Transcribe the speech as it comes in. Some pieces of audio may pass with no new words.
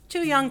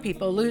Two young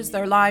people lose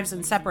their lives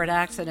in separate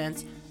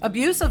accidents.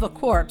 Abuse of a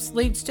corpse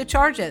leads to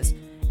charges.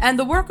 And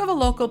the work of a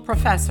local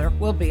professor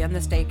will be in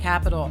the state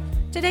capitol.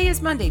 Today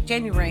is Monday,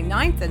 January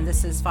 9th, and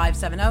this is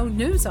 570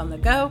 News on the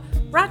Go,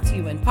 brought to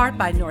you in part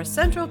by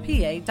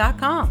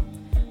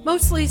NorthCentralPA.com.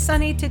 Mostly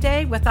sunny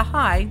today with a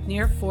high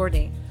near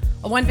 40.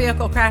 A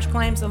one-vehicle crash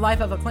claims the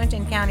life of a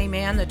Clinton County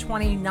man. The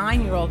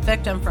 29-year-old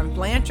victim from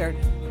Blanchard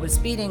was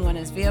speeding when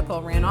his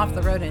vehicle ran off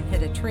the road and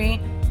hit a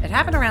tree. It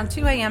happened around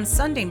 2 a.m.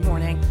 Sunday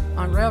morning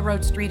on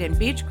Railroad Street in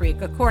Beach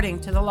Creek, according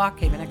to the Lock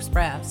Haven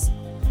Express.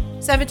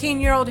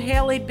 17-year-old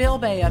Haley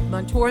Bilbay of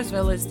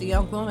Montoursville is the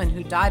young woman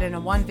who died in a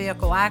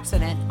one-vehicle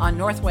accident on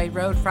Northway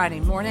Road Friday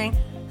morning.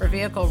 Her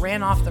vehicle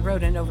ran off the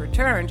road and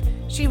overturned.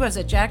 She was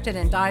ejected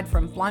and died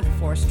from blunt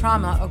force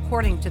trauma,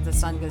 according to the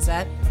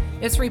Sun-Gazette.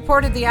 It's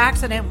reported the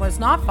accident was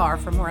not far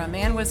from where a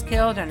man was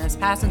killed and his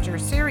passenger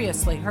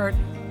seriously hurt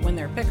when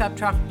their pickup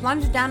truck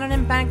plunged down an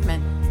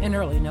embankment in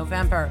early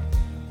November.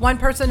 One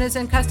person is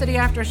in custody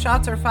after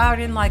shots are fired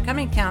in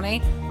Lycoming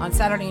County. On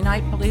Saturday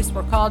night, police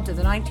were called to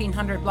the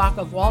 1900 block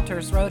of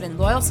Walters Road in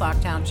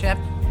Loyalsock Township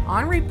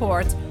on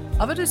reports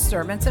of a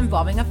disturbance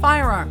involving a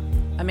firearm.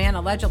 A man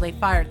allegedly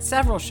fired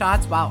several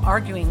shots while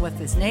arguing with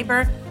his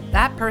neighbor.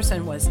 That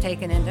person was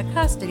taken into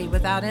custody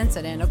without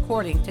incident,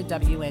 according to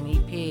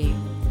WNEP.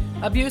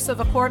 Abuse of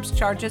a corpse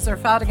charges are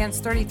filed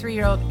against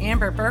 33-year-old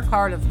Amber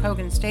Burkhardt of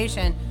Cogan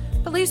Station.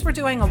 Police were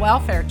doing a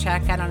welfare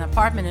check at an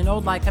apartment in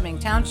Old Lycoming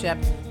Township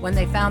when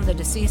they found the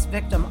deceased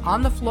victim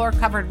on the floor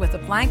covered with a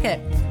blanket.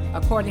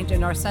 According to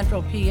North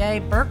Central PA,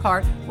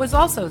 Burkhardt was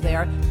also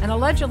there and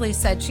allegedly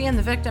said she and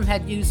the victim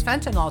had used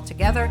fentanyl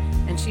together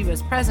and she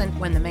was present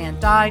when the man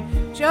died.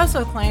 She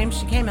also claimed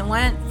she came and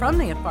went from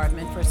the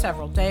apartment for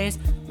several days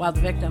while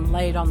the victim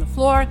laid on the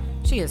floor.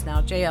 She is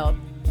now jailed.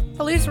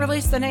 Police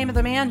released the name of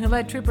the man who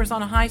led troopers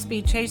on a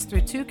high-speed chase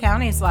through two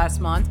counties last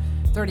month.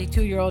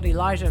 32-year-old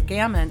Elijah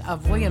Gammon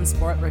of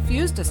Williamsport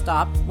refused to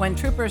stop when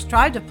troopers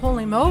tried to pull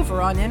him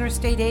over on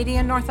Interstate 80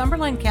 in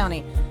Northumberland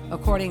County.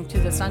 According to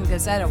the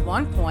Sun-Gazette, at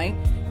one point,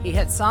 he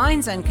hit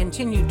signs and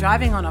continued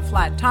driving on a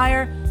flat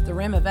tire. The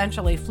rim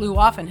eventually flew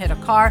off and hit a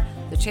car.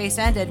 The chase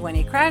ended when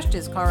he crashed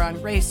his car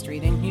on Ray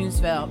Street in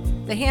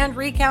Hughesville. The hand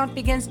recount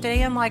begins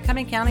today in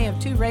Lycoming County of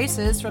two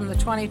races from the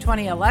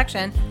 2020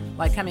 election.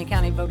 Lycoming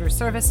County Voter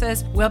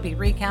Services will be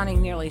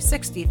recounting nearly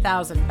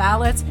 60,000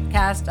 ballots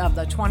cast of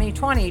the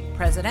 2020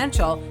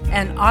 presidential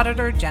and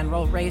auditor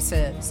general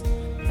races.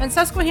 And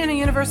Susquehanna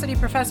University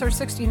professor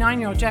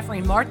 69-year-old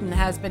Jeffrey Martin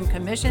has been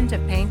commissioned to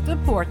paint the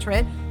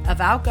portrait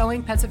of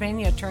outgoing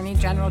Pennsylvania Attorney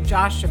General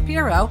Josh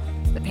Shapiro.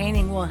 The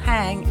painting will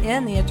hang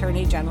in the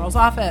Attorney General's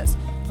office.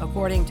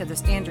 According to the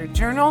Standard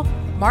Journal,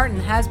 Martin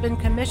has been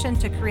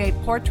commissioned to create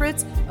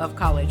portraits of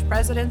college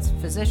presidents,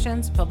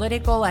 physicians,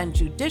 political, and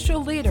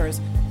judicial leaders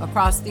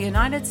across the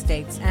United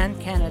States and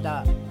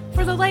Canada.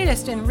 For the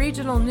latest in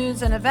regional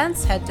news and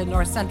events, head to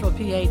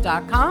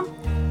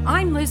NorthCentralPA.com.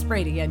 I'm Liz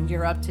Brady, and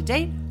you're up to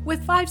date with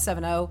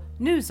 570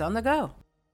 News on the Go.